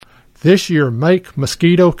This year, make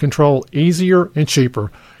mosquito control easier and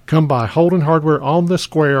cheaper. Come by Holden Hardware on the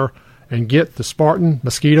Square and get the Spartan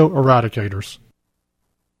Mosquito Eradicators.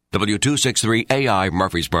 W263AI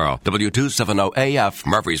Murfreesboro, W270AF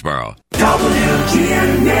Murfreesboro.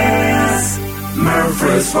 WGNS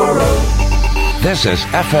Murfreesboro. This is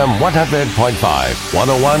FM 100.5,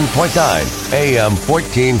 101.9, AM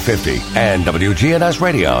 1450, and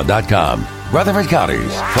WGNSradio.com. Rutherford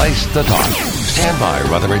County's place to talk. Stand by,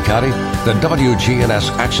 Rutherford County. The WGNS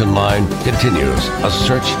Action Line continues. A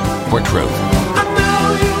search for truth. I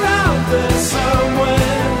know you're out there somewhere.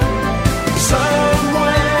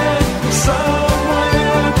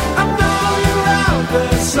 I know you're out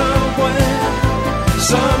there somewhere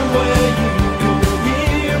you can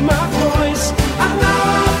hear my voice. I know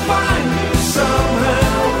I'll find you somehow.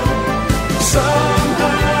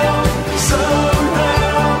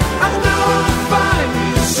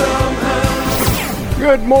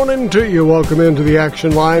 Good morning to you. Welcome into the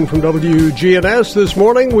Action Line from WGNS. This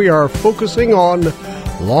morning we are focusing on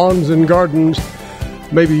lawns and gardens.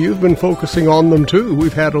 Maybe you've been focusing on them too.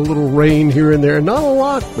 We've had a little rain here and there. Not a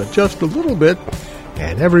lot, but just a little bit.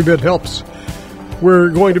 And every bit helps. We're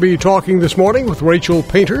going to be talking this morning with Rachel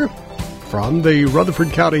Painter from the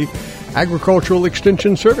Rutherford County Agricultural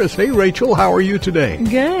Extension Service. Hey, Rachel, how are you today?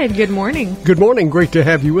 Good. Good morning. Good morning. Great to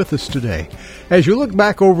have you with us today. As you look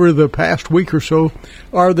back over the past week or so,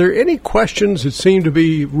 are there any questions that seem to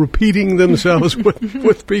be repeating themselves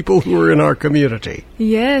with people who are in our community?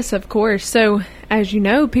 Yes, of course. So, as you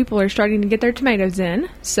know, people are starting to get their tomatoes in.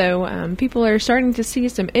 So, people are starting to see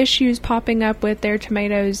some issues popping up with their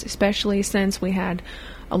tomatoes, especially since we had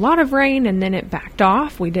a lot of rain and then it backed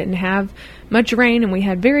off. We didn't have much rain and we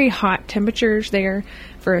had very hot temperatures there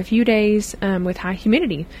for a few days with high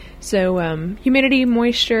humidity. So humidity,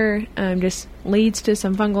 moisture just leads to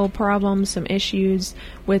some fungal problems, some issues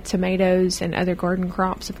with tomatoes and other garden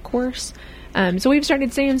crops, of course. So we've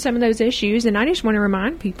started seeing some of those issues, and I just want to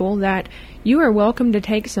remind people that you are welcome to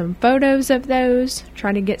take some photos of those,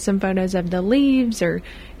 try to get some photos of the leaves, or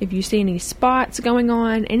if you see any spots going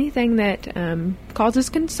on, anything that causes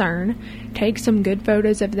concern, take some good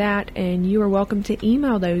photos of that, and you are welcome to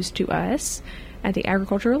email those to us at the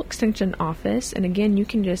Agricultural Extension Office. And again, you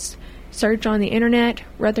can just search on the internet,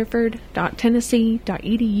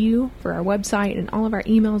 rutherford.tennessee.edu for our website, and all of our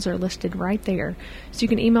emails are listed right there. So you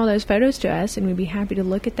can email those photos to us, and we'd be happy to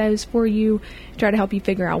look at those for you, try to help you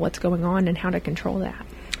figure out what's going on and how to control that.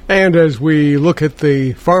 And as we look at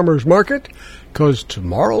the farmer's market, because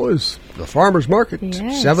tomorrow is the farmer's market,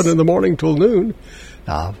 Yes. 7 in the morning till noon,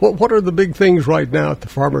 what are the big things right now at the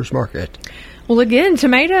farmer's market? Well, again,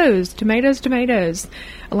 tomatoes. A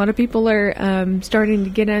lot of people are starting to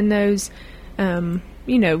get in those,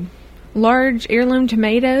 large heirloom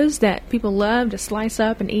tomatoes that people love to slice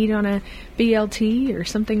up and eat on a BLT or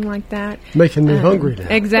something like that. Making me hungry now.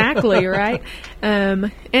 Exactly, right?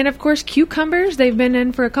 And, of course, cucumbers. They've been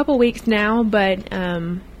in for a couple weeks now, but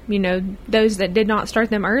those that did not start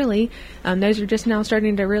them early, those are just now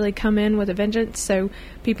starting to really come in with a vengeance. So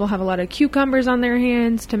people have a lot of cucumbers on their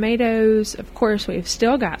hands, tomatoes. Of course, we've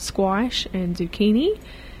still got squash and zucchini,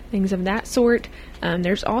 things of that sort.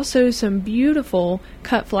 There's also some beautiful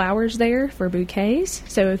cut flowers there for bouquets.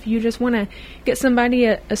 So if you just want to get somebody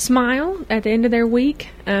a smile at the end of their week,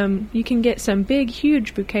 you can get some big,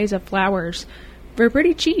 huge bouquets of flowers for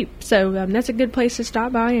pretty cheap. So that's a good place to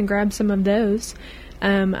stop by and grab some of those.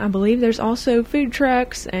 I believe there's also food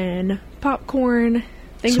trucks and popcorn,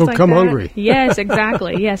 things like that. So come hungry. Yes,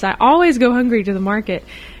 exactly. Yes, I always go hungry to the market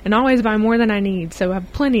and always buy more than I need, so I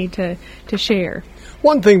have plenty to share.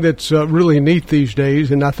 One thing that's really neat these days,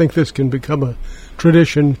 and I think this can become a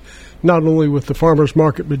tradition, not only with the farmer's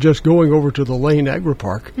market, but just going over to the Lane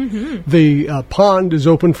Agri-Park, the pond is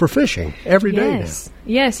open for fishing every day now.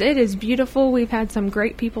 Yes, it is beautiful. We've had some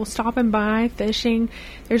great people stopping by, fishing.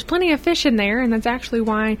 There's plenty of fish in there, and that's actually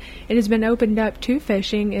why it has been opened up to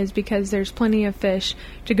fishing, is because there's plenty of fish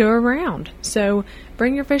to go around. So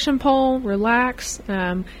bring your fishing pole, relax.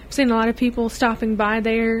 I've seen a lot of people stopping by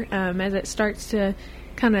there as it starts to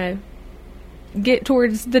kind of get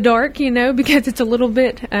towards the dark, because it's a little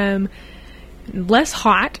bit less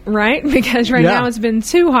hot, right? Because right now it's been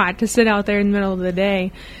too hot to sit out there in the middle of the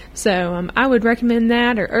day. So I would recommend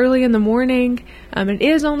that, or early in the morning. It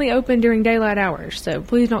is only open during daylight hours, so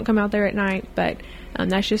please don't come out there at night, but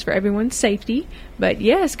that's just for everyone's safety. But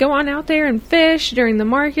yes, go on out there and fish during the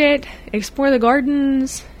market, explore the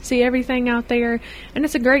gardens, see everything out there, and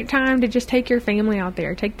it's a great time to just take your family out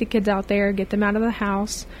there, take the kids out there, get them out of the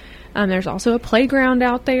house. There's also a playground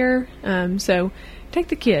out there, so take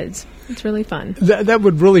the kids. It's really fun. That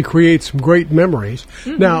would really create some great memories.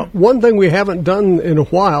 Mm-hmm. Now, one thing we haven't done in a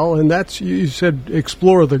while, and that's, you said,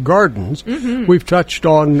 explore the gardens. Mm-hmm. We've touched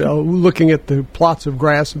on looking at the plots of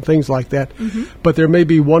grass and things like that, Mm-hmm. but there may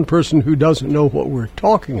be one person who doesn't know what we're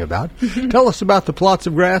talking about. Mm-hmm. Tell us about the plots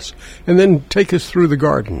of grass, and then take us through the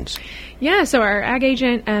gardens. Yeah, so our ag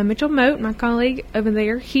agent, Mitchell Moat, my colleague over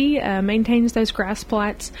there, he maintains those grass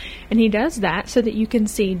plots, and he does that so that you can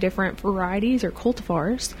see different varieties or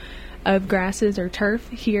cultivars of grasses or turf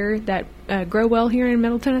here that grow well here in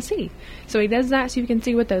Middle Tennessee. So he does that so you can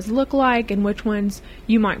see what those look like and which ones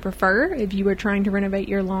you might prefer if you were trying to renovate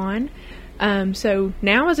your lawn. So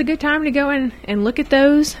now is a good time to go in and look at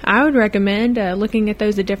those. I would recommend looking at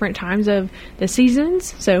those at different times of the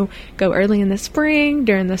seasons. So go early in the spring,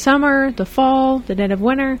 during the summer, the fall, the dead of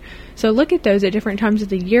winter. So look at those at different times of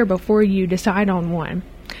the year before you decide on one.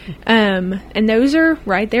 And those are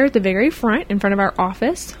right there at the very front, in front of our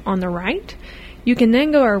office on the right. You can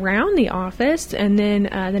then go around the office, and then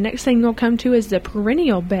the next thing you'll come to is the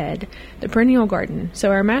perennial bed, the perennial garden. So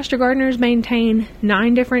our master gardeners maintain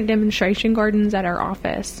 9 different demonstration gardens at our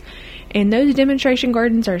office. And those demonstration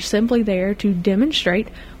gardens are simply there to demonstrate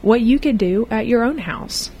what you could do at your own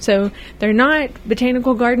house. So they're not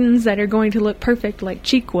botanical gardens that are going to look perfect like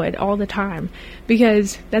Cheekwood all the time,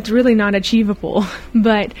 because that's really not achievable.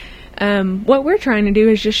 But what we're trying to do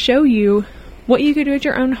is just show you what you could do at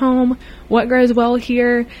your own home, what grows well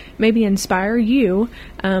here, maybe inspire you.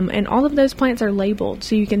 And all of those plants are labeled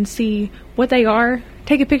so you can see what they are.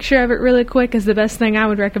 Take a picture of it really quick is the best thing I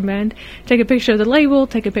would recommend. Take a picture of the label,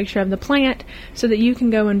 take a picture of the plant, so that you can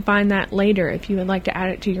go and find that later if you would like to add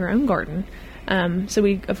it to your own garden. So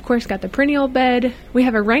we, of course, got the perennial bed. We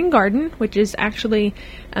have a rain garden, which is actually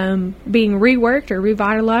being reworked or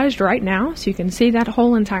revitalized right now, so you can see that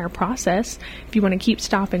whole entire process if you want to keep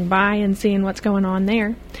stopping by and seeing what's going on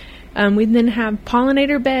there. We then have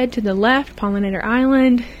pollinator bed to the left, pollinator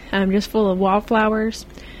island, just full of wildflowers.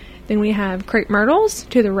 Then we have crepe myrtles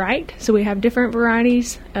to the right, so we have different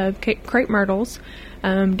varieties of crepe myrtles,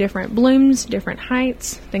 different blooms, different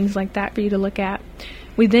heights, things like that for you to look at.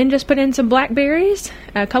 We then just put in some blackberries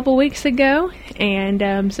a couple weeks ago,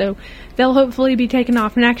 and so they'll hopefully be taken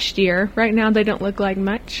off next year. Right now they don't look like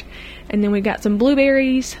much. And then we've got some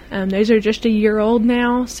blueberries. Those are just a year old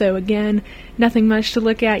now, so again, nothing much to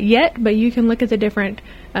look at yet, but you can look at the different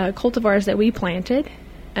cultivars that we planted.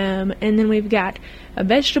 And then we've got a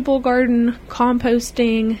vegetable garden,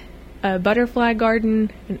 composting, a butterfly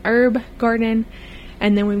garden, an herb garden,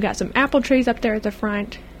 and then we've got some apple trees up there at the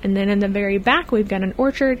front. And then in the very back, we've got an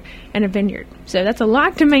orchard and a vineyard. So that's a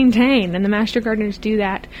lot to maintain, and the master gardeners do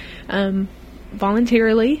that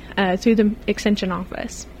voluntarily through the extension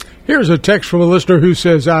office. Here's a text from a listener who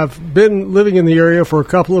says, I've been living in the area for a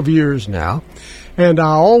couple of years now, and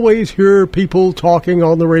I always hear people talking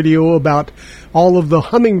on the radio about all of the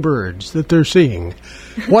hummingbirds that they're seeing.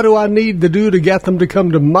 What do I need to do to get them to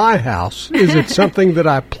come to my house? Is it something that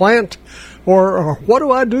I plant, or what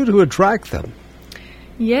do I do to attract them?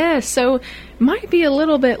 Yes, so might be a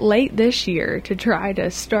little bit late this year to try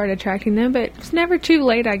to start attracting them, but it's never too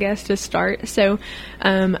late, I guess, to start. So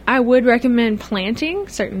I would recommend planting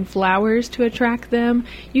certain flowers to attract them.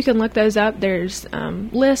 You can look those up. There's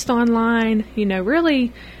lists online.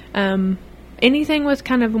 Really anything with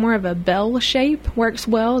kind of more of a bell shape works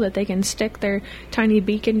well that they can stick their tiny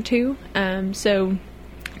beak into. So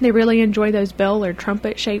they really enjoy those bell or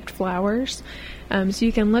trumpet-shaped flowers. So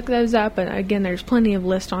you can look those up, and again, there's plenty of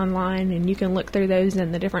lists online, and you can look through those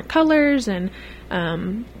in the different colors and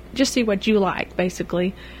just see what you like,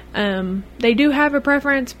 basically. They do have a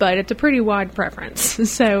preference, but it's a pretty wide preference.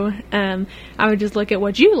 So I would just look at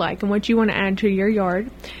what you like and what you want to add to your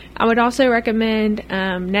yard. I would also recommend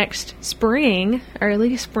next spring,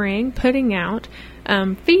 early spring, putting out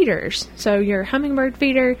feeders. So your hummingbird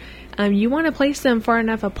feeder, you want to place them far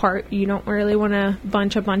enough apart. You don't really want to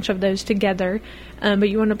bunch a bunch of those together, but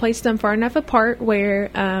you want to place them far enough apart where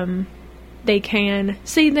they can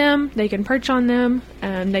see them, they can perch on them,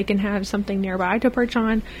 they can have something nearby to perch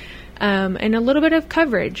on, and a little bit of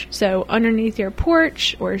coverage. So underneath your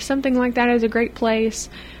porch or something like that is a great place.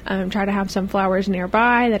 Try to have some flowers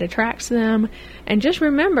nearby that attracts them. And just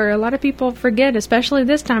remember, a lot of people forget, especially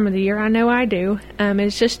this time of the year, I know I do,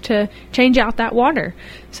 is just to change out that water.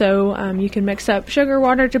 So you can mix up sugar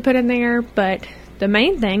water to put in there, but the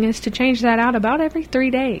main thing is to change that out about every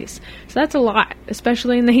 3 days. So that's a lot,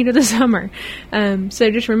 especially in the heat of the summer. So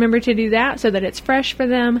just remember to do that so that it's fresh for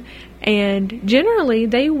them. And generally,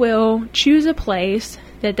 they will choose a place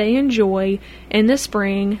that they enjoy in the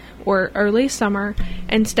spring or early summer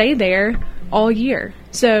and stay there all year.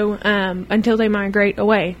 So, until they migrate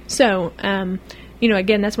away. So,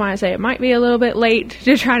 again, that's why I say it might be a little bit late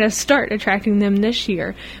to try to start attracting them this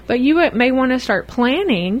year. But you may want to start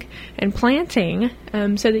planning and planting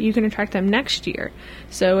so that you can attract them next year.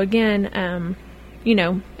 So again,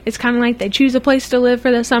 it's kind of like they choose a place to live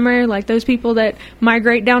for the summer, like those people that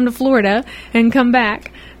migrate down to Florida and come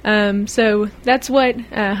back. So that's what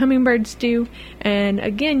hummingbirds do. And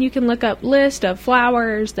again, you can look up list of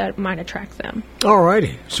flowers that might attract them. All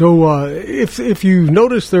righty. So if you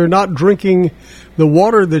notice they're not drinking the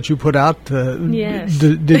water that you put out, Yes.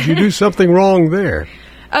 Did you do something wrong there?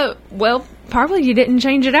 Oh, well, probably you didn't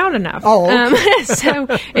change it out enough. Oh, okay. So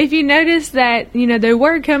if you notice that, they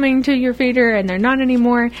were coming to your feeder and they're not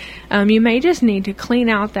anymore, you may just need to clean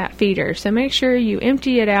out that feeder. So make sure you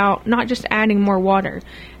empty it out, not just adding more water.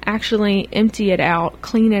 Actually empty it out,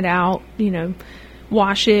 clean it out,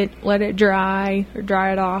 wash it, let it dry or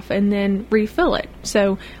dry it off, and then refill it.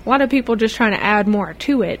 So a lot of people just trying to add more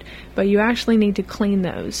to it, but you actually need to clean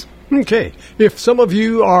those. Okay. If some of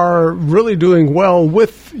you are really doing well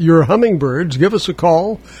with your hummingbirds, give us a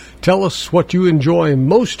call. Tell us what you enjoy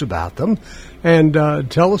most about them, and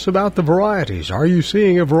tell us about the varieties. Are you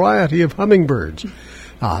seeing a variety of hummingbirds?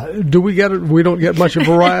 Do we get it? We don't get much of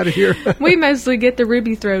variety here. We mostly get the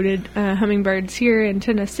ruby-throated hummingbirds here in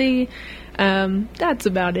Tennessee. That's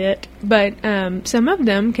about it. But some of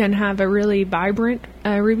them can have a really vibrant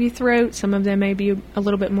ruby throat. Some of them may be a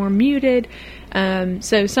little bit more muted.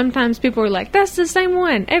 So sometimes people are like, that's the same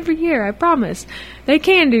one every year, I promise. They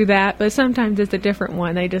can do that, but sometimes it's a different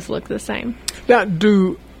one. They just look the same. Now,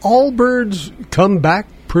 do all birds come back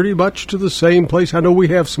pretty much to the same place? I know we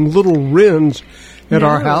have some little wrens at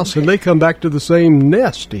our house, and they come back to the same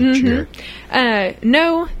nest each year.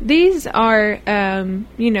 No, these are,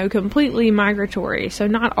 completely migratory. So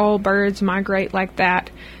not all birds migrate like that,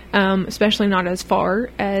 especially not as far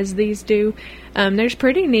as these do. There's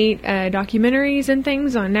pretty neat documentaries and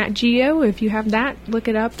things on Nat Geo. If you have that, look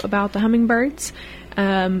it up about the hummingbirds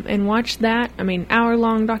and watch that.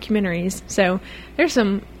 Hour-long documentaries. So there's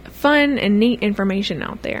some fun and neat information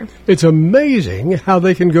out there. It's amazing how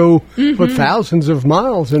they can go for thousands of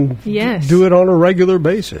miles and Yes. do it on a regular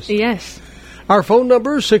basis. Yes. Our phone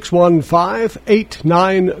number is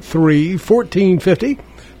 615-893-1450.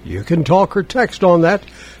 You can talk or text on that,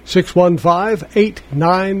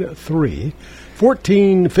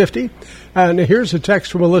 615-893-1450. And here's a text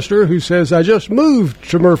from a listener who says, I just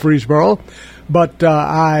moved to Murfreesboro, but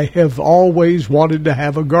I have always wanted to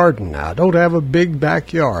have a garden. Now, I don't have a big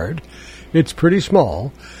backyard. It's pretty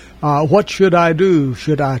small. What should I do?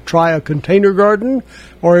 Should I try a container garden,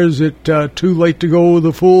 or is it too late to go with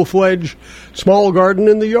a full-fledged small garden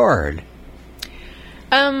in the yard?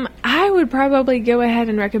 I would probably go ahead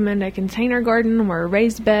and recommend a container garden or a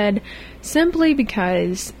raised bed, simply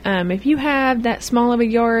because if you have that small of a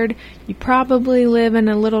yard, you probably live in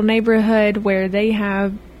a little neighborhood where they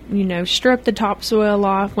have, stripped the topsoil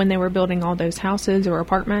off when they were building all those houses or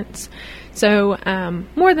apartments. So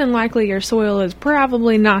more than likely your soil is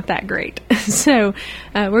probably not that great. So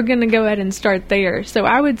we're going to go ahead and start there. So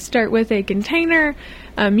I would start with a container.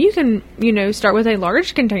 You can, start with a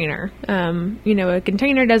large container. A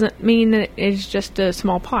container doesn't mean that it's just a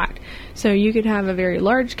small pot. So you could have a very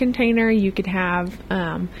large container. You could have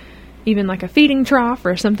even like a feeding trough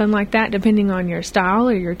or something like that, depending on your style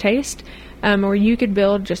or your taste. Or you could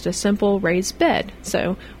build just a simple raised bed.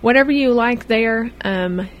 So whatever you like there.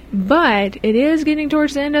 But it is getting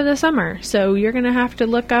towards the end of the summer. So you're going to have to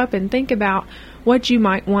look up and think about what you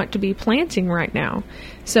might want to be planting right now.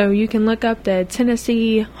 So you can look up the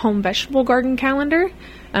Tennessee Home Vegetable Garden Calendar,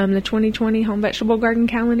 the 2020 Home Vegetable Garden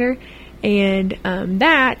Calendar, and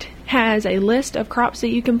that has a list of crops that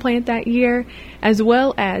you can plant that year, as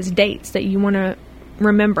well as dates that you want to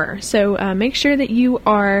remember. So make sure that you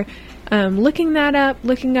are looking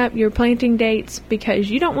up your planting dates, because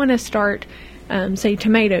you don't want to start say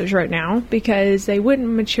tomatoes right now, because they wouldn't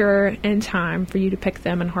mature in time for you to pick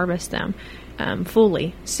them and harvest them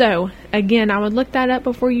fully. So again, I would look that up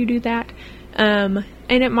before you do that. And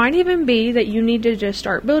it might even be that you need to just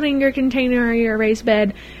start building your container or your raised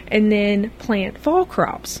bed and then plant fall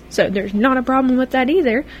crops. So there's not a problem with that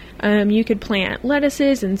either. You could plant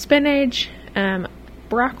lettuces and spinach,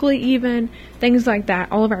 broccoli even, things like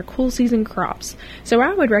that, all of our cool season crops. So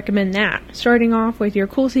I would recommend that, starting off with your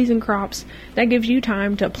cool season crops. That gives you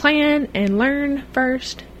time to plan and learn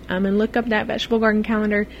first, and look up that vegetable garden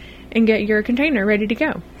calendar and get your container ready to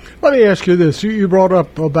go. Let me ask you this. You brought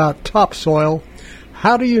up about topsoil.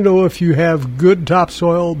 how do you know if you have good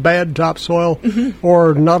topsoil, bad topsoil,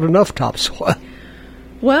 or not enough topsoil?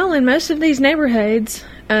 Well, in most of these neighborhoods,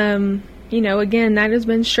 again, that has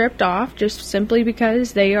been stripped off just simply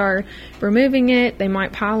because they are removing it. They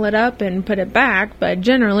might pile it up and put it back, but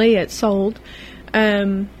generally it's sold.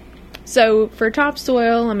 So for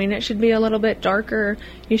topsoil, it should be a little bit darker.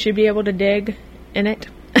 You should be able to dig in it.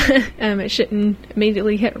 It shouldn't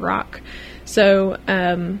immediately hit rock. So,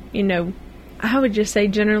 I would just say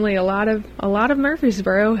generally a lot of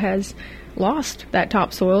Murfreesboro has lost that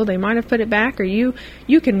topsoil. They might have put it back, or you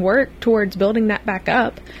can work towards building that back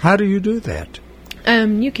up. How do you do that?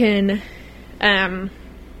 You can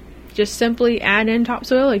just simply add in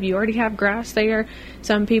topsoil. If you already have grass there,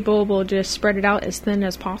 some people will just spread it out as thin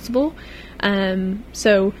as possible.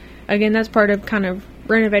 So again, that's part of kind of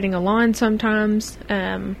renovating a lawn sometimes.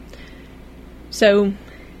 So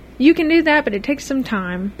you can do that, but it takes some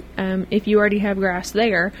time. If you already have grass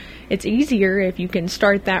there, it's easier if you can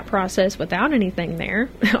start that process without anything there,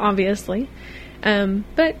 obviously.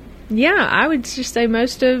 But yeah, I would just say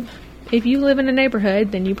if you live in a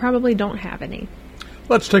neighborhood, then you probably don't have any.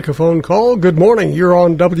 Let's take a phone call. Good morning. You're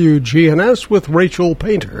on WGNS with Rachel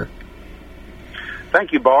Painter.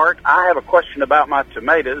 Thank you, Bart. I have a question about my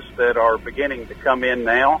tomatoes that are beginning to come in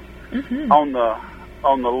now. Mm-hmm.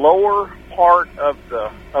 On the lower part of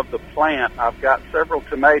the plant, I've got several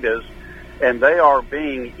tomatoes, and they are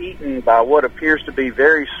being eaten by what appears to be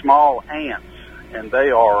very small ants, and they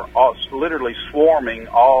are literally swarming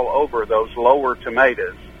all over those lower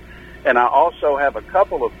tomatoes. And I also have a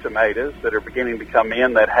couple of tomatoes that are beginning to come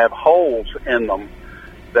in that have holes in them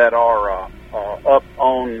that are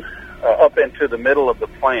up into the middle of the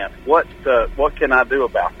plant. What can I do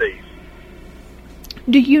about these?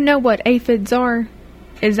 Do you know what aphids are?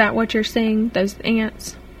 Is that what you're saying? Those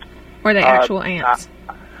ants, or the actual ants?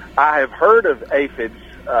 I have heard of aphids,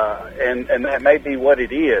 and that may be what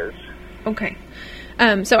it is. Okay.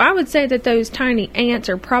 So I would say that those tiny ants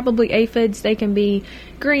are probably aphids. They can be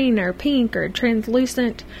green or pink or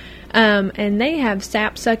translucent, and they have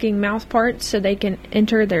sap-sucking mouth parts, so they can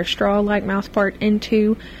enter their straw-like mouth part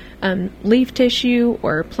into leaf tissue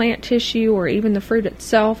or plant tissue or even the fruit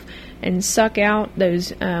itself and suck out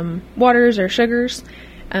those waters or sugars.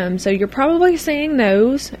 So you're probably seeing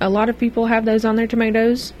those. A lot of people have those on their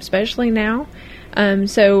tomatoes, especially now.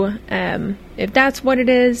 If that's what it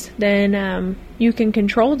is, then you can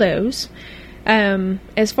control those.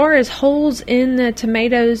 As far as holes in the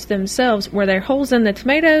tomatoes themselves, were there holes in the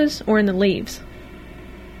tomatoes or in the leaves?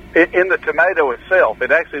 In the tomato itself.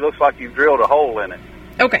 It actually looks like you've drilled a hole in it.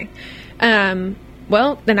 Okay.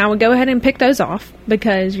 Well, then I would go ahead and pick those off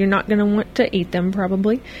because you're not going to want to eat them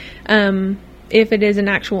probably if it is an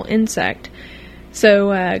actual insect.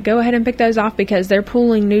 So go ahead and pick those off because they're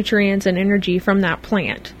pulling nutrients and energy from that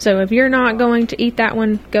plant. So if you're not going to eat that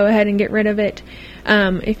one, go ahead and get rid of it.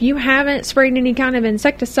 If you haven't sprayed any kind of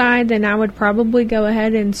insecticide, then I would probably go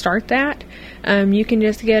ahead and start that. You can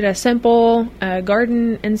just get a simple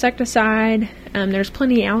garden insecticide. There's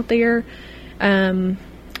plenty out there.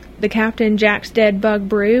 The Captain Jack's Dead Bug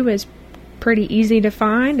Brew is pretty easy to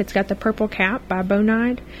find. It's got the purple cap by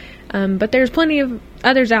Bonide. But there's plenty of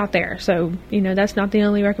others out there, so, that's not the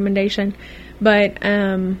only recommendation. But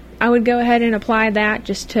I would go ahead and apply that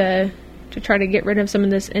just to try to get rid of some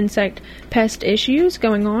of this insect pest issues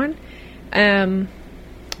going on. Is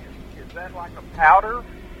that like a powder?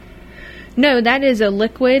 No, that is a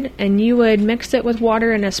liquid, and you would mix it with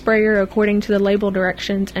water in a sprayer according to the label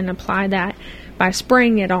directions and apply that by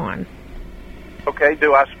spraying it on. Okay,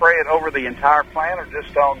 do I spray it over the entire plant or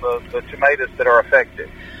just on the tomatoes that are affected?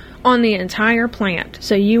 On the entire plant.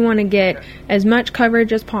 So you want to get as much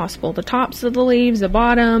coverage as possible. The tops of the leaves, the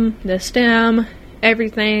bottom, the stem,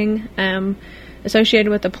 everything associated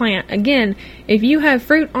with the plant. Again, if you have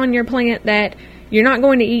fruit on your plant that you're not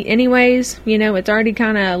going to eat anyways, it's already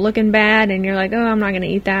kind of looking bad and you're like, oh, I'm not going to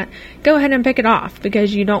eat that, go ahead and pick it off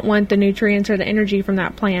because you don't want the nutrients or the energy from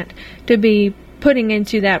that plant to be putting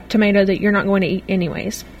into that tomato that you're not going to eat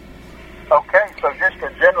anyways. Okay, so just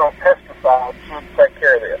a general pesticide should take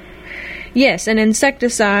care of this. Yes, an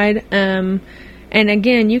insecticide, and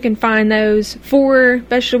again, you can find those for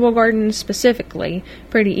vegetable gardens specifically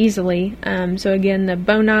pretty easily. So again, the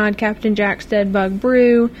Bonide Captain Jack's Dead Bug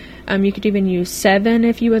Brew, you could even use 7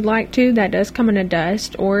 if you would like to. That does come in a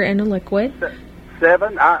dust or in a liquid.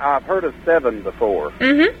 7? I've heard of 7 before.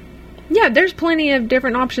 Mm-hmm. Yeah, there's plenty of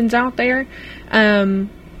different options out there. And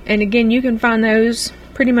again, you can find those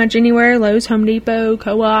pretty much anywhere, Lowe's, Home Depot,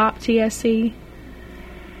 Co-op, TSC.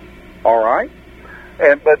 All right.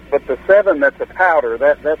 But the 7 that's a powder,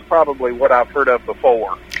 that's probably what I've heard of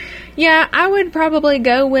before. Yeah, I would probably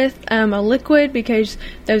go with a liquid because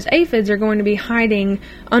those aphids are going to be hiding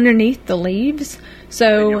underneath the leaves.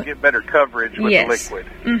 So You'll get better coverage with yes. the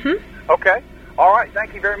liquid. Mm-hmm. Okay. All right.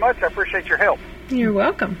 Thank you very much. I appreciate your help. You're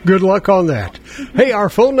welcome. Good luck on that. Hey, our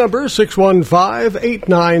phone number is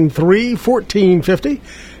 615-893-1450.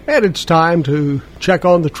 And it's time to check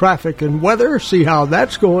on the traffic and weather, see how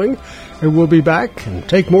that's going. And we'll be back and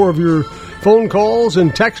take more of your phone calls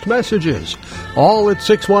and text messages. All at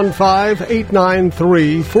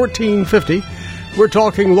 615-893-1450. We're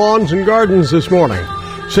talking lawns and gardens this morning.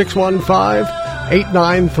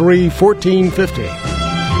 615-893-1450.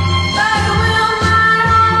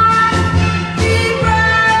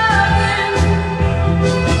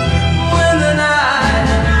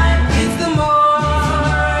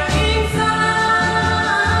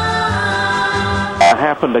 I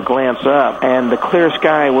happened to glance up, and the clear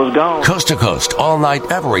sky was gone. Coast to coast, all night,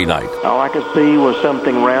 every night. All I could see was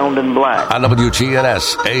something round and black. On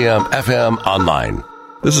WGNS, AM, FM, online.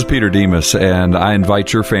 This is Peter Demas, and I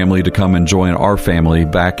invite your family to come and join our family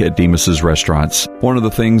back at Demas's Restaurants. One of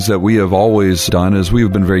the things that we have always done is we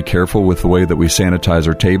have been very careful with the way that we sanitize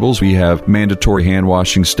our tables. We have mandatory hand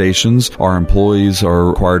washing stations. Our employees are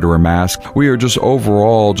required to wear masks. We are just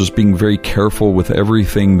overall just being very careful with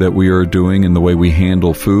everything that we are doing in the way we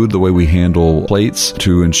handle food, the way we handle plates,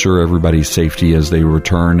 to ensure everybody's safety as they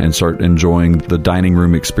return and start enjoying the dining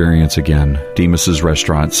room experience again. Demas's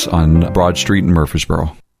Restaurants on Broad Street in Murfreesboro.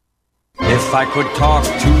 If I could talk to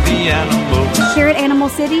the animals. Here at Animal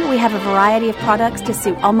City, we have a variety of products to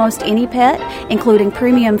suit almost any pet, including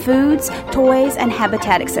premium foods, toys, and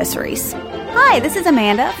habitat accessories. Hi, this is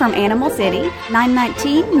Amanda from Animal City,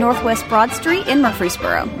 919 Northwest Broad Street in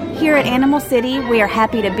Murfreesboro. Here at Animal City, we are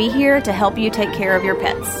happy to be here to help you take care of your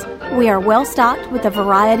pets. We are well stocked with a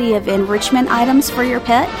variety of enrichment items for your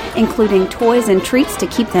pet, including toys and treats to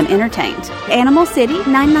keep them entertained. Animal City,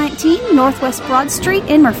 919 Northwest Broad Street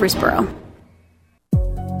in Murfreesboro.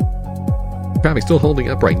 Traffic still holding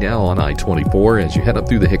up right now on I-24 as you head up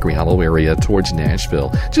through the Hickory Hollow area towards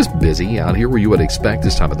Nashville. Just busy out here where you would expect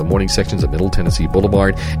this time of the morning. Sections of Middle Tennessee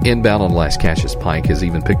Boulevard inbound on Las Cassius Pike has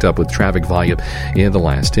even picked up with traffic volume in the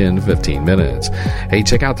last 10-15 minutes. Hey,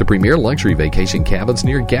 check out the premier luxury vacation cabins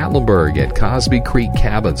near Gatlinburg at Cosby Creek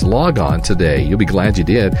Cabins. Log on today. You'll be glad you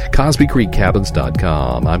did.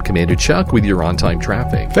 CosbyCreekCabins.com. I'm Commander Chuck with your on-time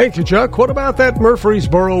traffic. Thank you, Chuck. What about that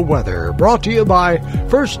Murfreesboro weather? Brought to you by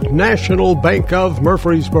First National Bank of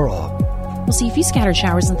Murfreesboro. We'll see a few scattered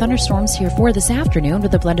showers and thunderstorms here for this afternoon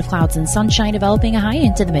with a blend of clouds and sunshine developing a high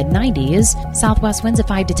into the mid-90s. Southwest winds at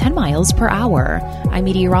 5 to 10 miles per hour. I'm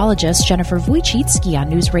meteorologist Jennifer Wojcicki on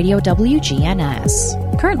News Radio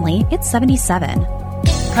WGNS. Currently, it's 77.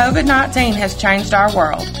 COVID-19 has changed our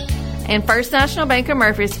world. And First National Bank of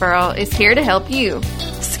Murfreesboro is here to help you.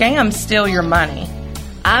 Scams steal your money.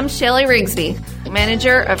 I'm Shelley Rigsby,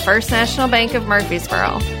 manager of First National Bank of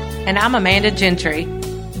Murfreesboro. And I'm Amanda Gentry.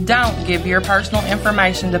 Don't give your personal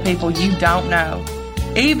information to people you don't know,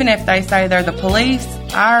 even if they say they're the police,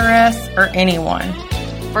 IRS, or anyone.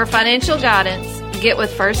 For financial guidance, get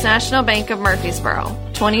with First National Bank of Murfreesboro,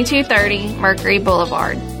 2230 Mercury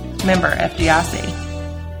Boulevard. Member FDIC.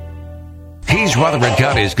 He's Rutherford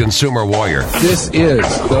County's consumer warrior. This is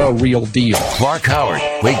the real deal. Clark Howard,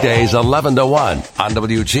 weekdays 11 to 1 on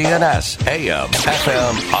WGNS, AM,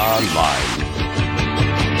 FM, online.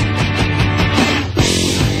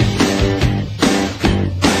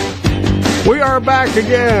 We are back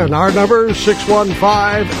again. Our number is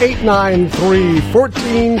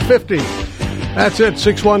 615-893-1450. That's it,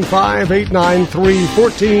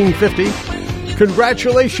 615-893-1450.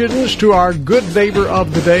 Congratulations to our good neighbor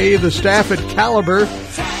of the day, the staff at Caliber.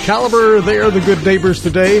 Caliber, they are the good neighbors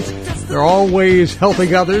today. They're always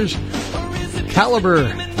helping others.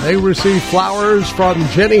 Caliber, they receive flowers from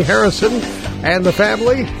Jenny Harrison and the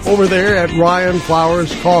family over there at Ryan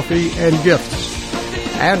Flowers Coffee and Gifts.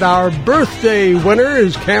 And our birthday winner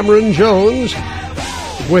is Cameron Jones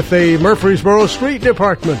with the Murfreesboro Street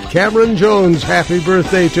Department. Cameron Jones, happy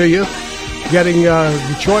birthday to you. Getting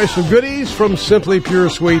the choice of goodies from Simply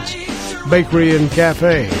Pure Sweets Bakery and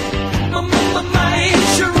Cafe.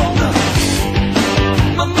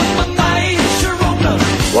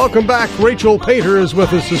 Welcome back. Rachel Painter is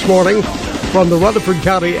with us this morning from the Rutherford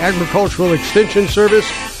County Agricultural Extension Service.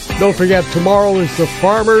 Don't forget, tomorrow is the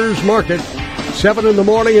Farmers Market. 7 in the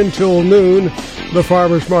morning until noon, the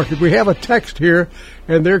Farmers Market. We have a text here,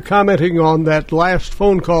 and they're commenting on that last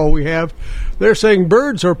phone call we have. They're saying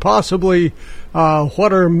birds are possibly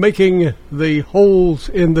what are making the holes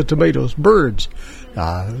in the tomatoes. Birds.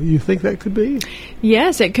 You think that could be?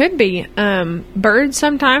 Yes, it could be. Birds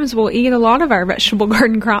sometimes will eat a lot of our vegetable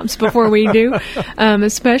garden crops before we do,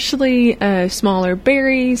 especially smaller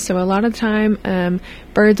berries. So a lot of time,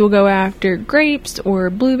 birds will go after grapes or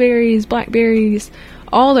blueberries, blackberries,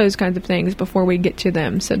 all those kinds of things before we get to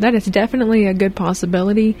them. So that is definitely a good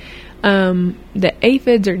possibility. The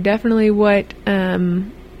aphids are definitely what,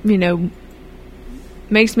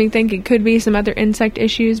 makes me think it could be some other insect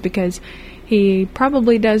issues, because he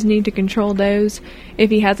probably does need to control those if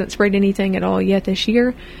he hasn't sprayed anything at all yet this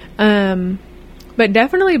year. But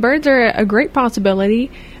definitely birds are a great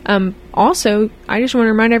possibility. Also, I just want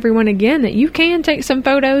to remind everyone again that you can take some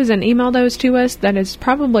photos and email those to us. That is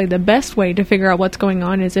probably the best way to figure out what's going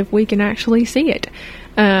on, is if we can actually see it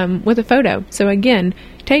with a photo. So again,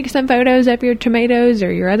 take some photos of your tomatoes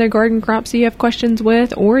or your other garden crops you have questions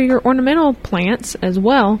with, or your ornamental plants as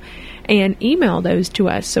well, and email those to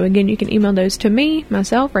us. So again, you can email those to me,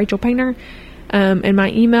 myself, Rachel Painter, and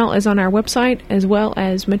my email is on our website, as well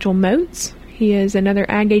as Mitchell Moats. He is another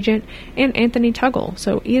ag agent, and Anthony Tuggle.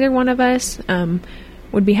 So either one of us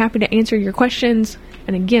would be happy to answer your questions.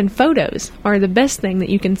 And again, photos are the best thing that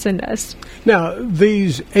you can send us. Now,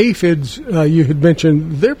 these aphids you had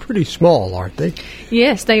mentioned, they're pretty small, aren't they?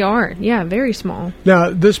 Yes, they are. Yeah, very small.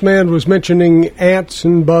 Now, this man was mentioning ants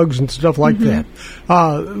and bugs and stuff like that.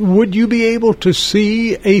 Would you be able to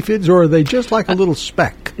see aphids, or are they just like a little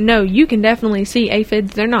speck? No, you can definitely see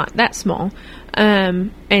aphids. They're not that small.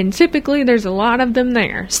 And typically there's a lot of them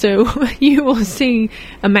there, so you will see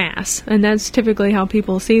a mass, and that's typically how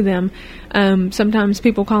people see them. Sometimes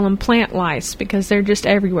people call them plant lice because they're just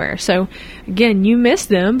everywhere. So again, you miss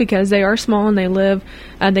them because they are small and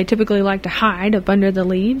they typically like to hide up under the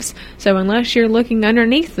leaves. So unless you're looking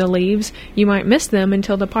underneath the leaves, you might miss them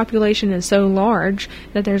until the population is so large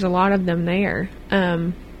that there's a lot of them there.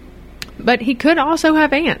 But he could also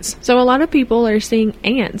have ants. So a lot of people are seeing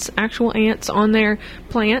ants, actual ants on their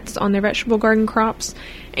plants, on their vegetable garden crops,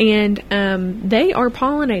 and they are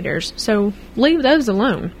pollinators. So leave those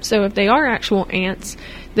alone. So if they are actual ants,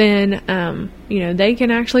 then they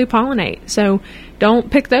can actually pollinate. So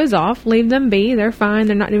don't pick those off. Leave them be. They're fine.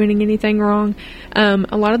 They're not doing anything wrong. A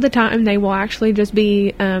lot of the time, they will actually just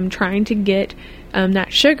be trying to get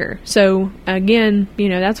that sugar. So again,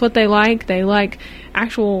 that's what they like. They like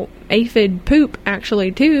actual aphid poop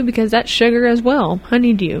actually too, because that's sugar as well,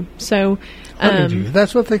 honeydew. So honeydew,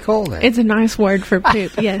 that's what they call that. It's a nice word for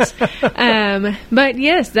poop. Yes. But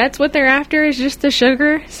yes, that's what they're after, is just the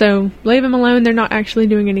sugar. So leave them alone. They're not actually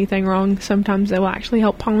doing anything wrong. Sometimes they will actually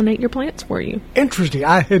help pollinate your plants for you. Interesting.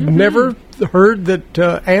 I had never heard that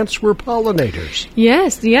ants were pollinators.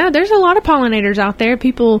 Yes, yeah, there's a lot of pollinators out there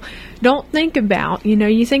people don't think about.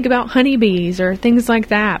 You think about honeybees or things like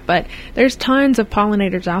that, but there's tons of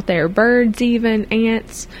pollinators out there. Birds even,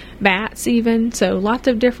 ants, bats even. So lots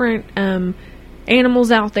of different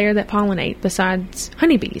animals out there that pollinate besides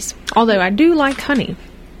honeybees. Although I do like honey.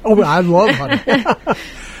 Oh, I love honey.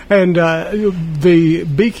 And the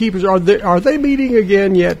beekeepers, are they meeting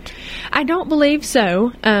again yet? I don't believe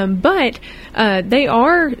so, but they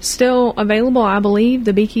are still available, I believe,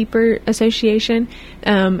 the Beekeeper Association.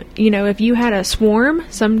 If you had a swarm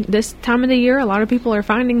this time of the year, a lot of people are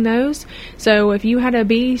finding those. So if you had a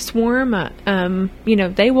bee swarm,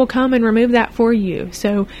 they will come and remove that for you.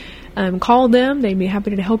 So call them. They'd be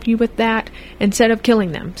happy to help you with that instead of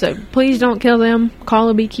killing them. So please don't kill them. Call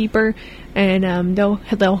a beekeeper, and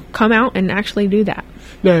they'll come out and actually do that.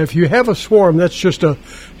 Now, if you have a swarm, that's just a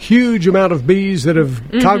huge amount of bees that have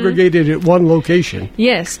congregated at one location.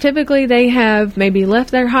 Yes, typically they have maybe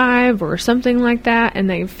left their hive or something like that, and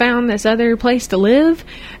they've found this other place to live,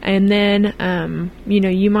 and then,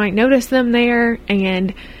 you might notice them there,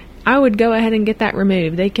 and I would go ahead and get that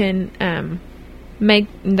removed. They can make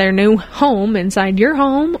their new home inside your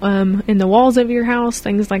home, in the walls of your house,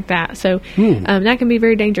 things like that. So that can be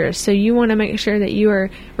very dangerous. So you want to make sure that you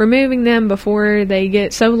are removing them before they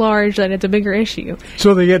get so large that it's a bigger issue.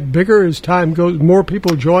 So they get bigger as time goes, more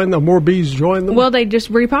people join them, more bees join them? Well, they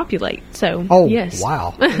just repopulate. So, yes.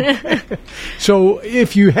 Wow. So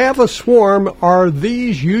if you have a swarm, are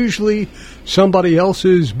these usually somebody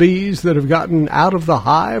else's bees that have gotten out of the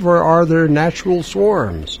hive, or are there natural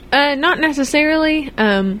swarms? Not necessarily.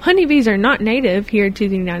 Honeybees are not native here to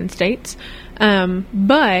the United States,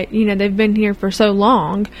 but they've been here for so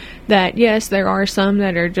long that yes, there are some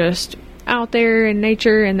that are just out there in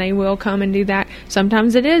nature, and they will come and do that.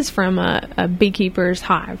 Sometimes it is from a beekeeper's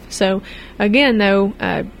hive. So again, though,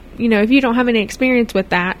 if you don't have any experience with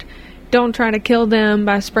that, don't try to kill them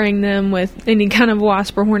by spraying them with any kind of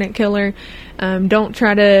wasp or hornet killer. Don't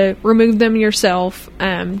try to remove them yourself.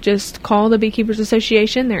 Just call the Beekeepers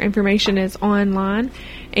Association. Their information is online.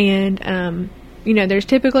 And, there's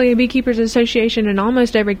typically a Beekeepers Association in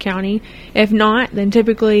almost every county. If not, then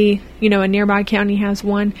typically, a nearby county has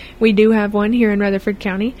one. We do have one here in Rutherford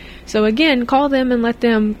County. So again, call them and let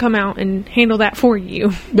them come out and handle that for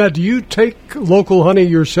you. Now, do you take local honey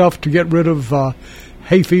yourself to get rid of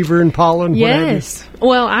hay fever and pollen? Yes.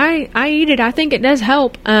 Well, I eat it. I think it does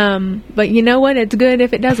help. But you know what? It's good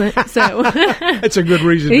if it doesn't. So it's a good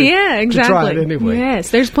reason exactly. to try it anyway. Yes.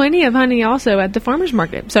 There's plenty of honey also at the farmer's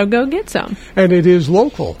market. So go get some. And it is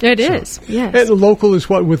local. It is, yes. And local is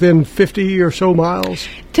what, within 50 or so miles?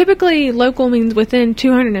 Typically, local means within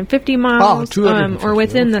 250 miles 250, or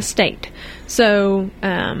within the state. So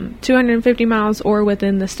 250 miles or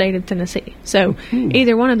within the state of Tennessee. So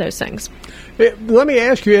either one of those things. Let me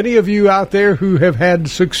ask you, any of you out there who have had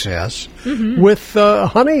success with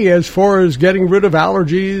honey as far as getting rid of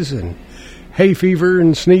allergies and hay fever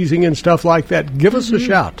and sneezing and stuff like that, give us a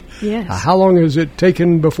shout. Yes. How long has it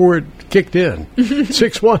taken before it kicked in?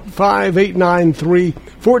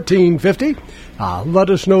 615-893-1450. Let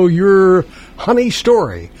us know your honey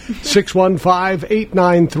story.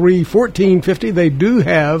 615-893-1450. They do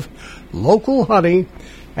have local honey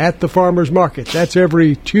at the farmer's market. That's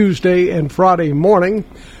every Tuesday and Friday morning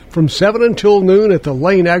from 7 until noon at the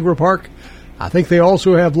Lane Agri Park. I think they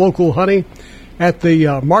also have local honey at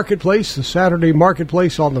the marketplace, the Saturday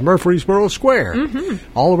marketplace on the Murfreesboro Square,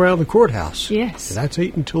 all around the courthouse. Yes. And that's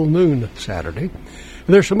 8 until noon Saturday.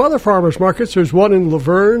 And there's some other farmers markets. There's one in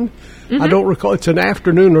Laverne. I don't recall. It's an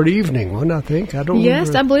afternoon or evening one, I think. I don't Yes,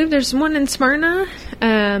 remember. I believe there's one in Smyrna.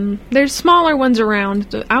 There's smaller ones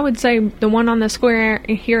around. I would say the one on the square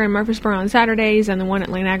here in Murfreesboro on Saturdays and the one at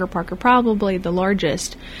Lane Agri Park are probably the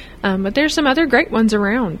largest. But there's some other great ones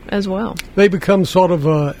around as well. They become sort of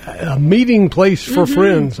a meeting place for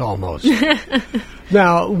friends almost.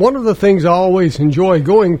 Now, one of the things I always enjoy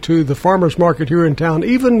going to the farmer's market here in town,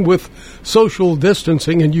 even with social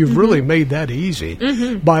distancing, and you've really made that easy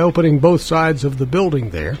by opening both sides of the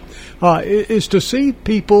building there, is to see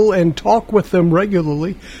people and talk with them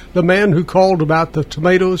regularly. The man who called about the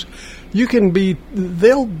tomatoes, you can be,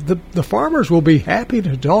 the farmers will be happy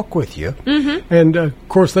to talk with you. And, of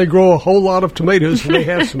course, they grow a whole lot of tomatoes, and they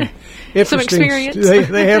have some interesting, experience.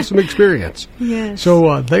 They have some experience. Yes.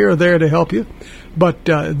 So they are there to help you. But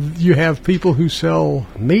you have people who sell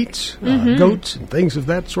meats, goats, and things of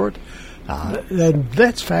that sort. And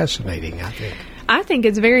that's fascinating, I think. I think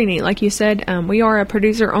it's very neat. Like you said, we are a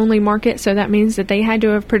producer-only market, so that means that they had to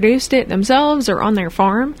have produced it themselves or on their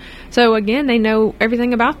farm. So, again, they know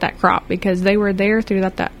everything about that crop because they were there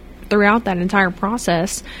throughout that entire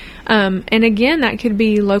process. And, again, that could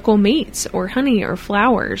be local meats or honey or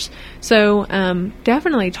flowers. So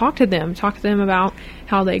definitely talk to them. Talk to them about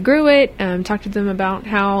how they grew it. Talk to them about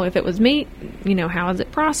how, if it was meat, how is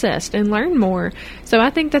it processed, and learn more. So I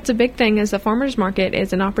think that's a big thing as the farmer's market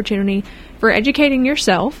is an opportunity for educating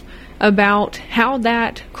yourself about how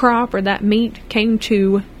that crop or that meat came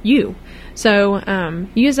to you. So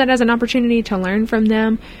use that as an opportunity to learn from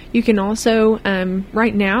them. You can also,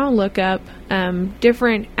 right now, look up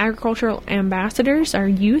different agricultural ambassadors, our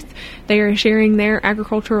youth. They are sharing their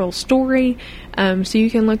agricultural story. So you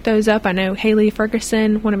can look those up. I know Haley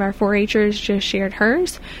Ferguson, one of our 4-H'ers, just shared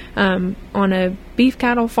hers on a beef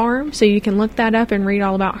cattle farm. So you can look that up and read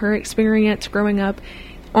all about her experience growing up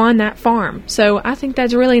on that farm. So I think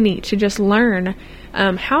that's really neat to just learn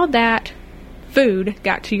how that food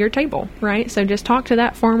got to your table, right? So just talk to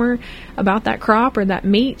that farmer about that crop or that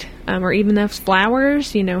meat, or even those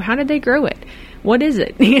flowers. How did they grow it? What is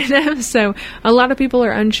it? So a lot of people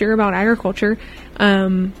are unsure about agriculture,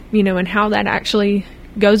 and how that actually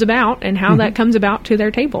goes about and how that comes about to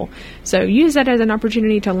their table. So use that as an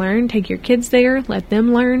opportunity to learn. Take your kids there. Let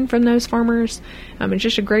them learn from those farmers. It's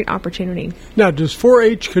just a great opportunity. Now, does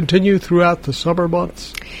 4-H continue throughout the summer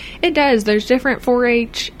months? It does. There's different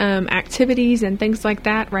 4-H activities and things like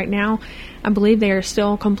that. Right now, I believe they are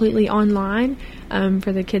still completely online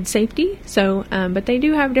for the kids' safety. So, but they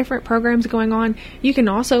do have different programs going on. You can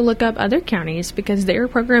also look up other counties because their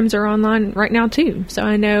programs are online right now too. So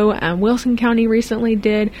I know Wilson County recently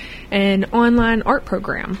did an online art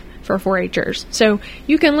program for 4-H'ers. So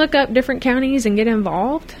you can look up different counties and get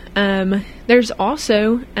involved. There's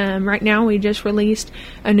also, right now we just released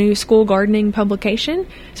a new school gardening publication.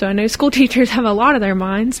 So I know school teachers have a lot of their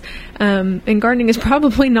minds, and gardening is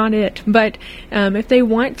probably not it. But if they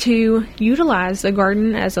want to utilize the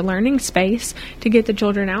garden as a learning space to get the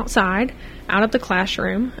children outside, out of the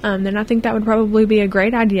classroom, then I think that would probably be a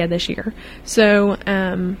great idea this year. So,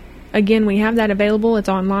 again, we have that available. It's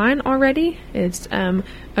online already. It's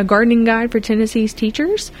a gardening guide for Tennessee's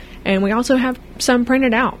teachers, and we also have some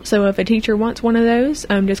printed out. So if a teacher wants one of those,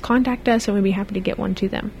 just contact us, and we'd be happy to get one to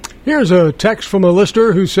them. Here's a text from a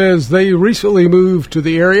listener who says they recently moved to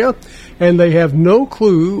the area, and they have no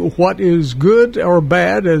clue what is good or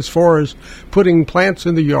bad as far as putting plants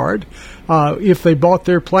in the yard. If they bought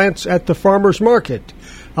their plants at the farmer's market,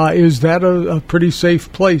 is that a pretty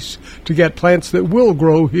safe place to get plants that will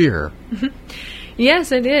grow here?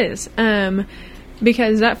 Yes, it is.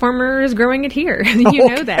 Because that farmer is growing it here. You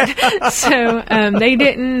know that. So they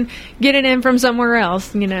didn't get it in from somewhere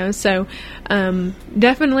else, So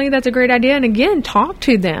definitely that's a great idea. And again, talk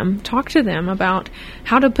to them about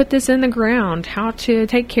how to put this in the ground, how to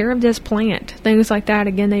take care of this plant, things like that.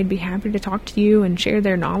 Again, they'd be happy to talk to you and share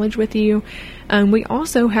their knowledge with you. We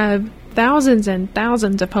also have thousands and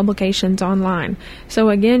thousands of publications online. So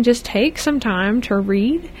again, just take some time to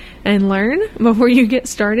read and learn before you get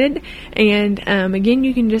started. And again,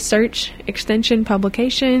 you can just search Extension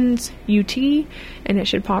Publications UT, and it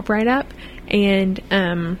should pop right up. And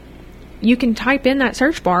you can type in that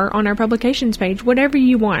search bar on our publications page whatever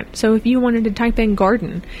you want. So if you wanted to type in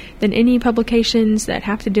garden, then any publications that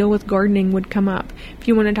have to deal with gardening would come up. If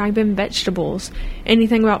you want to type in vegetables,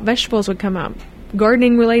 anything about vegetables would come up.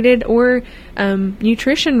 Gardening related or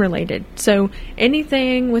nutrition related. So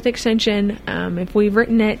anything with Extension, if we've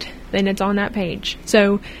written it, then it's on that page.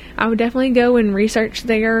 So I would definitely go and research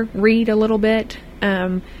there, read a little bit.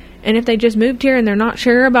 And if they just moved here and they're not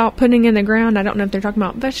sure about putting in the ground, I don't know if they're talking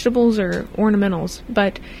about vegetables or ornamentals,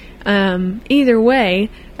 but either way,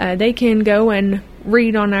 they can go and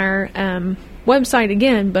read on our website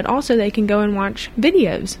again, but also they can go and watch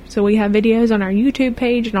videos. So we have videos on our YouTube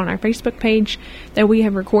page and on our Facebook page that we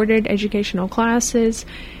have recorded educational classes,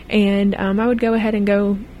 and I would go ahead and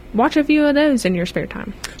go watch a few of those in your spare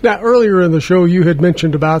time. Now, earlier in the show, you had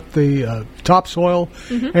mentioned about the topsoil,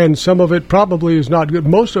 and some of it probably is not good.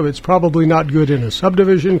 Most of it's probably not good in a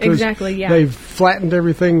subdivision because they've flattened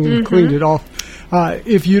everything and cleaned it off.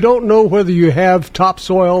 If you don't know whether you have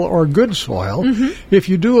topsoil or good soil, if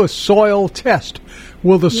you do a soil test,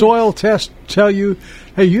 will the soil test tell you,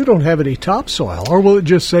 hey, you don't have any topsoil, or will it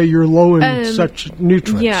just say you're low in such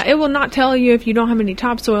nutrients? Yeah, it will not tell you if you don't have any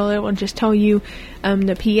topsoil. It will just tell you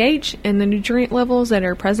the pH and the nutrient levels that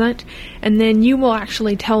are present, and then you will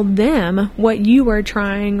actually tell them what you are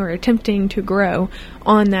trying or attempting to grow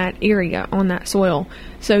on that area, on that soil.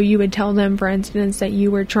 So you would tell them, for instance, that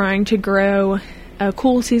you were trying to grow a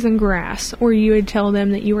cool season grass, or you would tell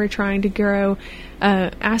them that you were trying to grow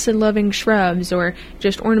acid-loving shrubs or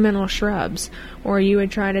just ornamental shrubs, or you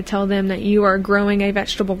would try to tell them that you are growing a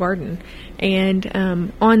vegetable garden. And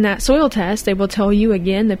on that soil test, they will tell you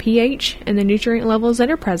again the pH and the nutrient levels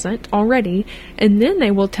that are present already, and then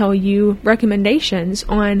they will tell you recommendations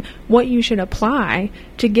on what you should apply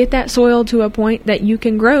to get that soil to a point that you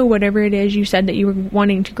can grow whatever it is you said that you were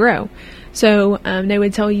wanting to grow. So they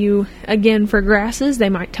would tell you, again, for grasses, they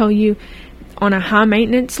might tell you on a high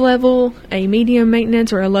maintenance level, a medium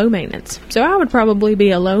maintenance, or a low maintenance. So I would probably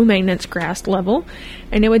be a low maintenance grass level,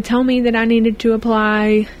 and it would tell me that I needed to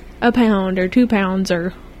apply a pound or 2 pounds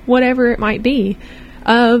or whatever it might be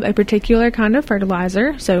of a particular kind of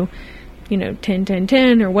fertilizer. So,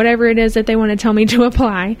 10-10-10 or whatever it is that they want to tell me to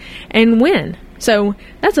apply, and when. So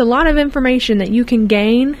that's a lot of information that you can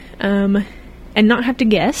gain and not have to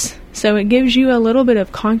guess. So it gives you a little bit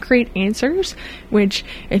of concrete answers, which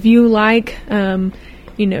if you like,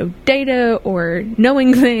 data or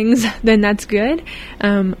knowing things, then that's good.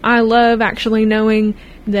 I love actually knowing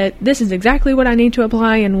that this is exactly what I need to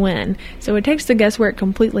apply and when. So it takes the guesswork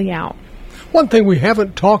completely out. One thing we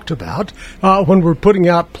haven't talked about when we're putting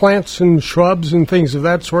out plants and shrubs and things of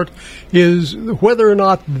that sort is whether or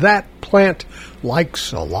not that plant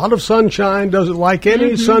likes a lot of sunshine, does it like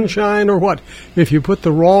any sunshine, or what. If you put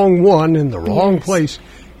the wrong one in the wrong place,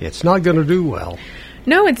 it's not going to do well.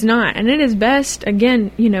 No, it's not. And it is best,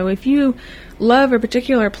 again, if you love a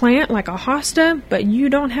particular plant like a hosta, but you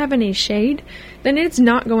don't have any shade, then it's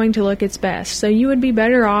not going to look its best. So you would be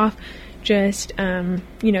better off just,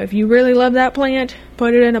 if you really love that plant,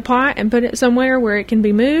 put it in a pot and put it somewhere where it can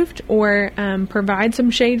be moved, or provide some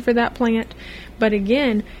shade for that plant. But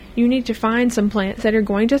again, you need to find some plants that are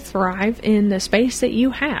going to thrive in the space that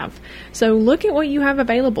you have. So look at what you have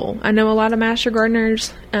available. I know a lot of master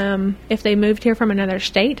gardeners, if they moved here from another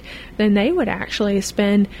state, then they would actually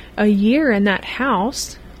spend a year in that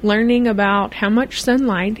house learning about how much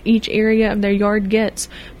sunlight each area of their yard gets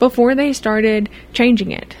before they started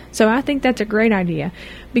changing it. So I think that's a great idea,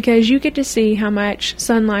 because you get to see how much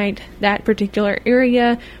sunlight that particular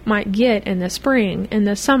area might get in the spring, in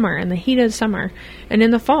the summer, in the heat of summer, and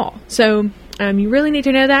in the fall. So you really need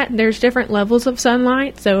to know that. There's different levels of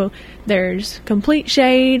sunlight. So there's complete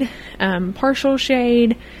shade, partial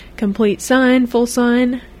shade, complete sun, full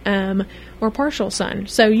sun, or partial sun.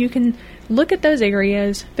 So you can look at those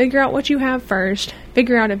areas, figure out what you have first,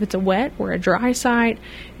 figure out if it's a wet or a dry site,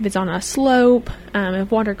 if it's on a slope,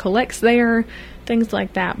 if water collects there, things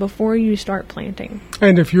like that before you start planting.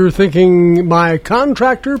 And if you're thinking, my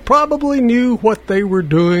contractor probably knew what they were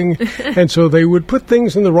doing, and so they would put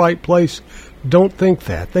things in the right place, don't think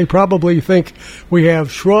that. They probably think, we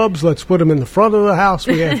have shrubs, let's put them in the front of the house.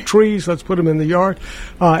 We have trees, let's put them in the yard.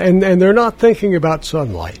 And they're not thinking about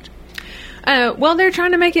sunlight. Well, they're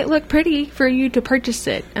trying to make it look pretty for you to purchase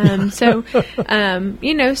it. So,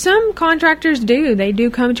 some contractors do. They do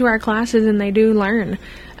come to our classes and they do learn.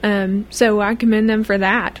 So I commend them for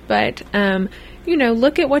that. But,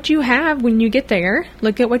 look at what you have when you get there.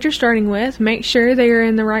 Look at what you're starting with. Make sure they're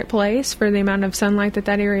in the right place for the amount of sunlight that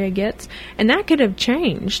area gets. And that could have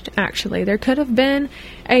changed, actually. There could have been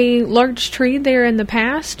a large tree there in the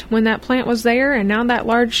past when that plant was there, and now that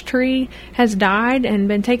large tree has died and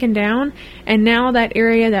been taken down, and now that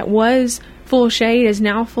area that was full shade is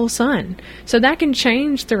now full sun. So that can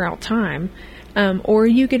change throughout time. Or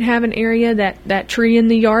you could have an area that tree in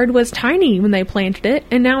the yard was tiny when they planted it,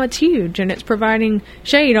 and now it's huge, and it's providing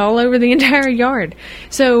shade all over the entire yard.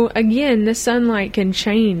 So again, the sunlight can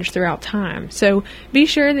change throughout time. So be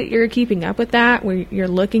sure that you're keeping up with that, where you're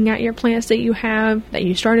looking at your plants that you have, that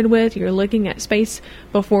you started with. You're looking at space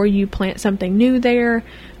before you plant something new there.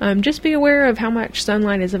 Just be aware of how much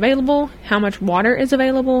sunlight is available, how much water is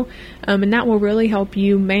available, and that will really help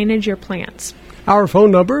you manage your plants. Our phone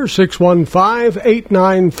number,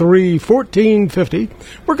 615-893-1450.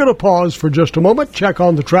 We're going to pause for just a moment, check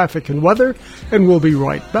on the traffic and weather, and we'll be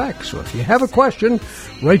right back. So if you have a question,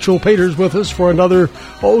 Rachel Pater's with us for another,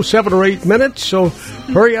 7 or 8 minutes. So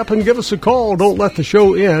hurry up and give us a call. Don't let the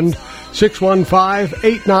show end.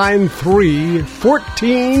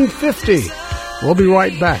 615-893-1450. We'll be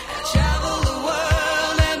right back. Travel the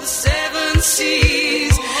world and the 7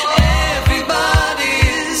 seas.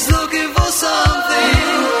 Everybody's looking for something.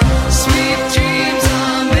 Sweet dreams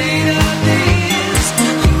are made of these.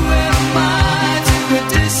 Who am I to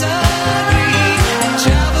disagree?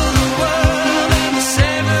 Travel the world and the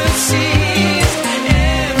 7 seas.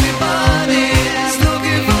 Everybody's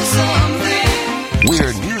looking for something.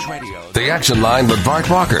 We're News Radio. The Action Line with Bart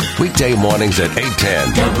Walker. Weekday mornings at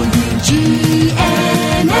 8:10.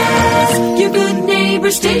 WGNS, your good neighbor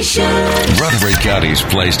station. Rutherford County's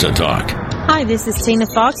place to talk. Hi, this is Tina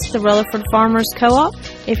Fox, the Rutherford Farmers Co-op.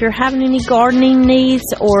 If you're having any gardening needs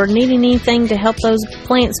or needing anything to help those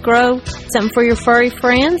plants grow, something for your furry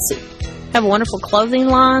friends, have a wonderful clothing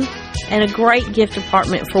line and a great gift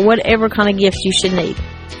department for whatever kind of gift you should need.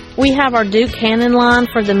 We have our Duke Cannon line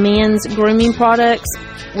for the men's grooming products.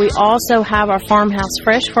 We also have our Farmhouse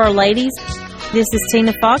Fresh for our ladies. This is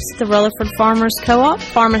Tina Fox, the Rutherford Farmers Co-op,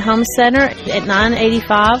 Farm and Home Center at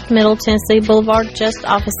 985 Middle Tennessee Boulevard, just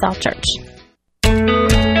off of South Church.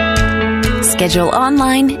 Schedule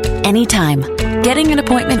online anytime. Getting an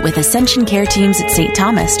appointment with Ascension Care Teams at St.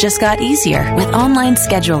 Thomas just got easier with online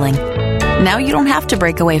scheduling. Now you don't have to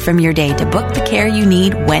break away from your day to book the care you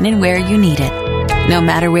need when and where you need it. No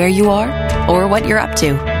matter where you are or what you're up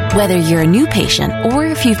to, whether you're a new patient or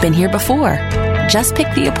if you've been here before, just pick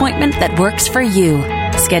the appointment that works for you.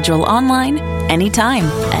 Schedule online anytime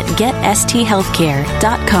at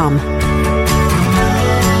getsthealthcare.com.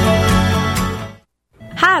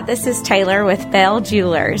 Hi, this is Taylor with Bell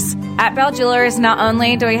Jewelers. At Bell Jewelers, not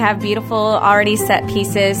only do we have beautiful already set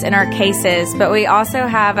pieces in our cases, but we also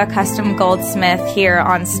have a custom goldsmith here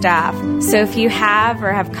on staff. So if you have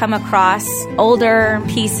or have come across older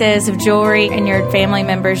pieces of jewelry in your family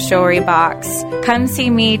member's jewelry box, come see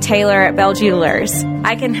me, Taylor, at Bell Jewelers.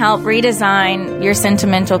 I can help redesign your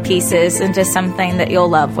sentimental pieces into something that you'll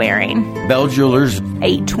love wearing. Bell Jewelers,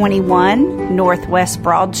 821 Northwest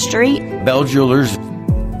Broad Street. Bell Jewelers.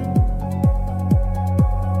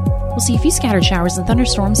 We'll see a few scattered showers and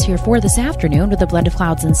thunderstorms here for this afternoon, with a blend of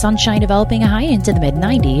clouds and sunshine developing a high into the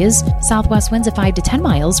mid-90s. Southwest winds at 5 to 10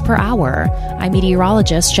 miles per hour. I'm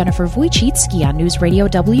meteorologist Jennifer Wojcicki on News Radio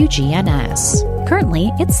WGNS.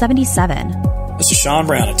 Currently, it's 77. This is Sean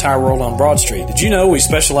Brown at Tire World on Broad Street. Did you know we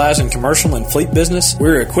specialize in commercial and fleet business?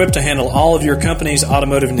 We're equipped to handle all of your company's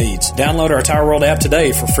automotive needs. Download our Tire World app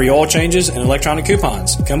today for free oil changes and electronic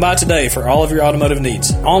coupons. Come by today for all of your automotive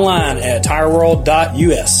needs. Online at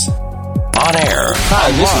tireworld.us. On air,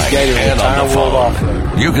 Hi, this is Gator with and on Tire the World phone.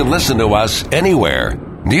 Off-Road. You can listen to us anywhere.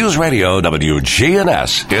 News Radio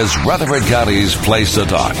WGNS is Rutherford County's place to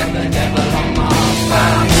talk.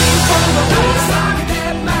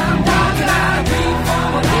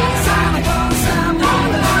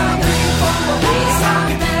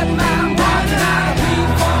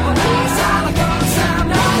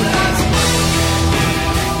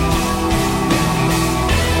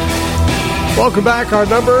 Welcome back. Our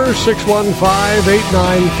number,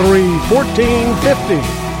 615-893-1450.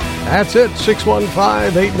 That's it,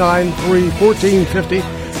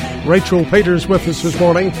 615-893-1450. Rachel Pater's with us this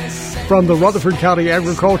morning from the Rutherford County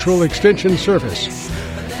Agricultural Extension Service.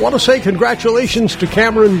 I want to say congratulations to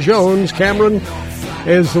Cameron Jones. Cameron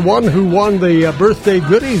is the one who won the birthday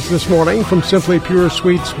goodies this morning from Simply Pure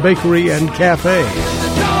Sweets Bakery and Cafe.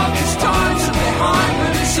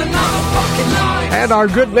 And our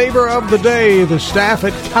good neighbor of the day, the staff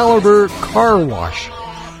at Caliber Car Wash.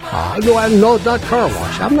 No, not car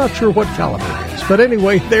wash. I'm not sure what Caliber is. But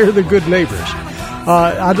anyway, they're the good neighbors.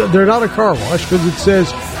 They're not a car wash because it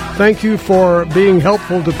says, thank you for being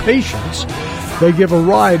helpful to patients. They give a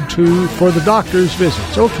ride for the doctor's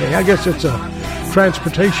visits. Okay, I guess it's a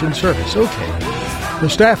transportation service. Okay. The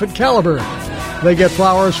staff at Caliber, they get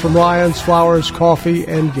flowers from Ryan's Flowers, coffee,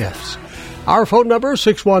 and gifts. Our phone number,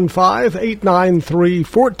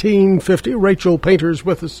 615-893-1450. Rachel Pater's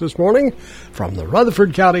with us this morning from the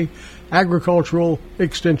Rutherford County Agricultural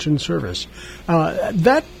Extension Service.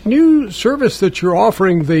 That new service that you're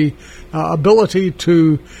offering, the ability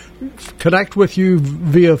to connect with you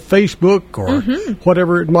via Facebook or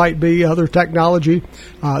whatever it might be, other technology,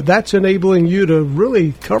 that's enabling you to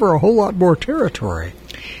really cover a whole lot more territory.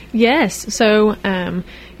 Yes. So,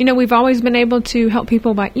 we've always been able to help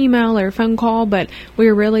people by email or phone call, but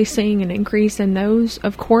we're really seeing an increase in those,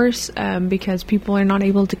 of course, because people are not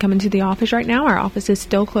able to come into the office right now. Our office is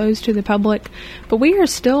still closed to the public, but we are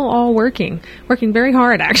still all working very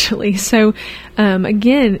hard, actually. So,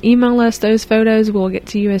 again, email us those photos. We'll get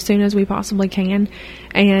to you as soon as we possibly can.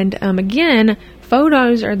 And, again,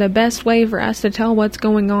 photos are the best way for us to tell what's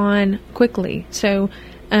going on quickly. So,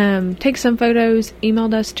 take some photos,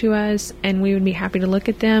 email us to us, and we would be happy to look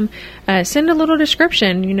at them. Send a little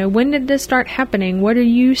description. When did this start happening? What are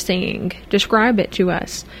you seeing? Describe it to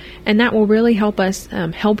us. And that will really help us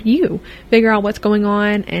help you figure out what's going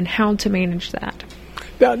on and how to manage that.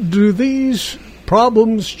 Now, do these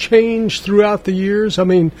problems change throughout the years? I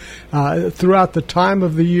mean, throughout the time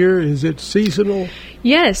of the year, is it seasonal?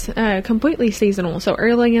 Yes, completely seasonal. So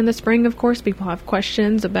early in the spring, of course, people have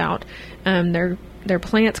questions about their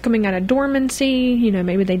plants coming out of dormancy.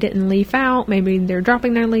 Maybe they didn't leaf out. Maybe they're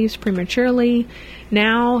dropping their leaves prematurely.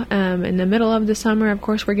 Now, in the middle of the summer, of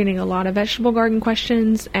course, we're getting a lot of vegetable garden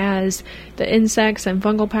questions as the insects and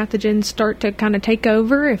fungal pathogens start to kind of take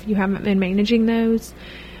over if you haven't been managing those.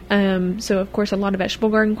 So, of course, a lot of vegetable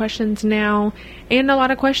garden questions now, and a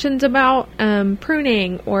lot of questions about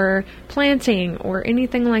pruning or planting or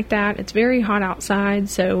anything like that. It's very hot outside,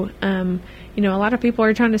 so a lot of people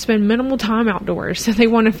are trying to spend minimal time outdoors, so they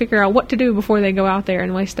want to figure out what to do before they go out there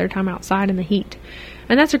and waste their time outside in the heat.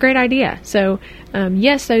 And that's a great idea. So,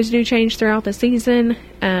 yes, those do change throughout the season.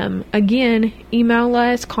 Again, email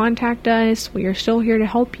us, contact us. We are still here to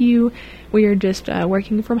help you. We are just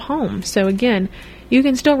working from home. So, again, you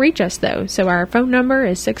can still reach us, though. So our phone number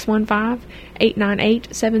is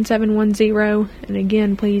 615-898-7710. And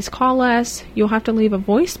again, please call us. You'll have to leave a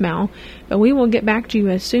voicemail, but we will get back to you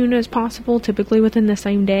as soon as possible, typically within the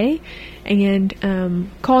same day, and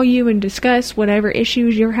call you and discuss whatever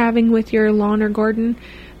issues you're having with your lawn or garden.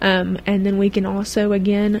 And then we can also,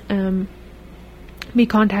 again, be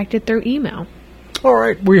contacted through email. All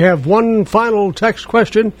right, we have one final text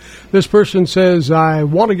question. This person says, I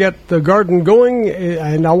want to get the garden going,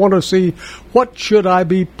 and I want to see what should I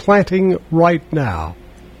be planting right now.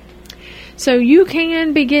 So you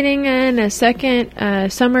can be getting in a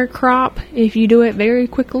second summer crop if you do it very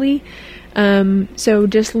quickly. So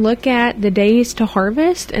just look at the days to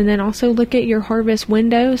harvest, and then also look at your harvest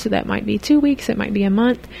window. So that might be 2 weeks, it might be a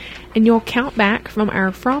month, and you'll count back from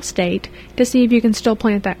our frost date to see if you can still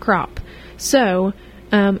plant that crop. So,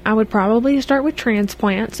 I would probably start with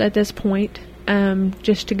transplants at this point,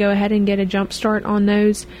 just to go ahead and get a jump start on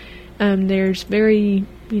those. There's very,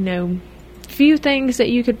 few things that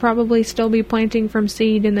you could probably still be planting from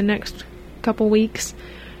seed in the next couple weeks.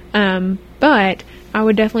 But I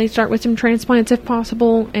would definitely start with some transplants if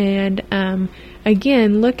possible. And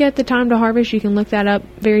again, look at the time to harvest. You can look that up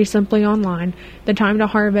very simply online. The time to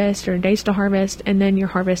harvest or days to harvest, and then your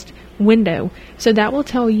harvest window. So that will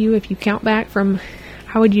tell you if you count back from,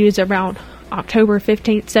 I would use about October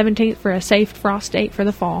 15th, 17th for a safe frost date for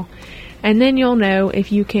the fall. And then you'll know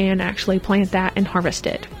if you can actually plant that and harvest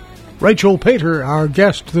it. Rachel Painter, our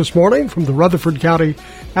guest this morning from the Rutherford County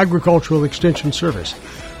Agricultural Extension Service.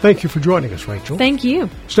 Thank you for joining us, Rachel. Thank you.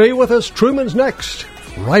 Stay with us. Truman's next,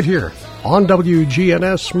 right here on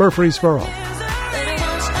WGNS Murfreesboro.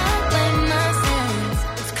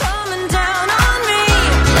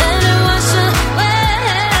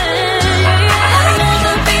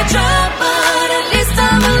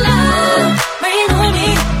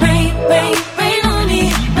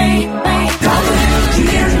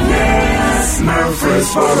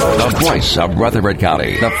 The voice of Rutherford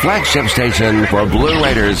County, the flagship station for Blue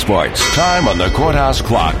Raiders sports. Time on the courthouse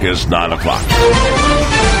clock is 9 o'clock.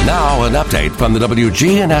 Now an update from the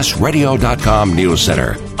WGNSradio.com News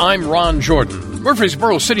Center. I'm Ron Jordan.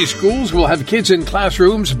 Murfreesboro City Schools will have kids in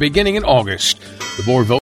classrooms beginning in August. The board voted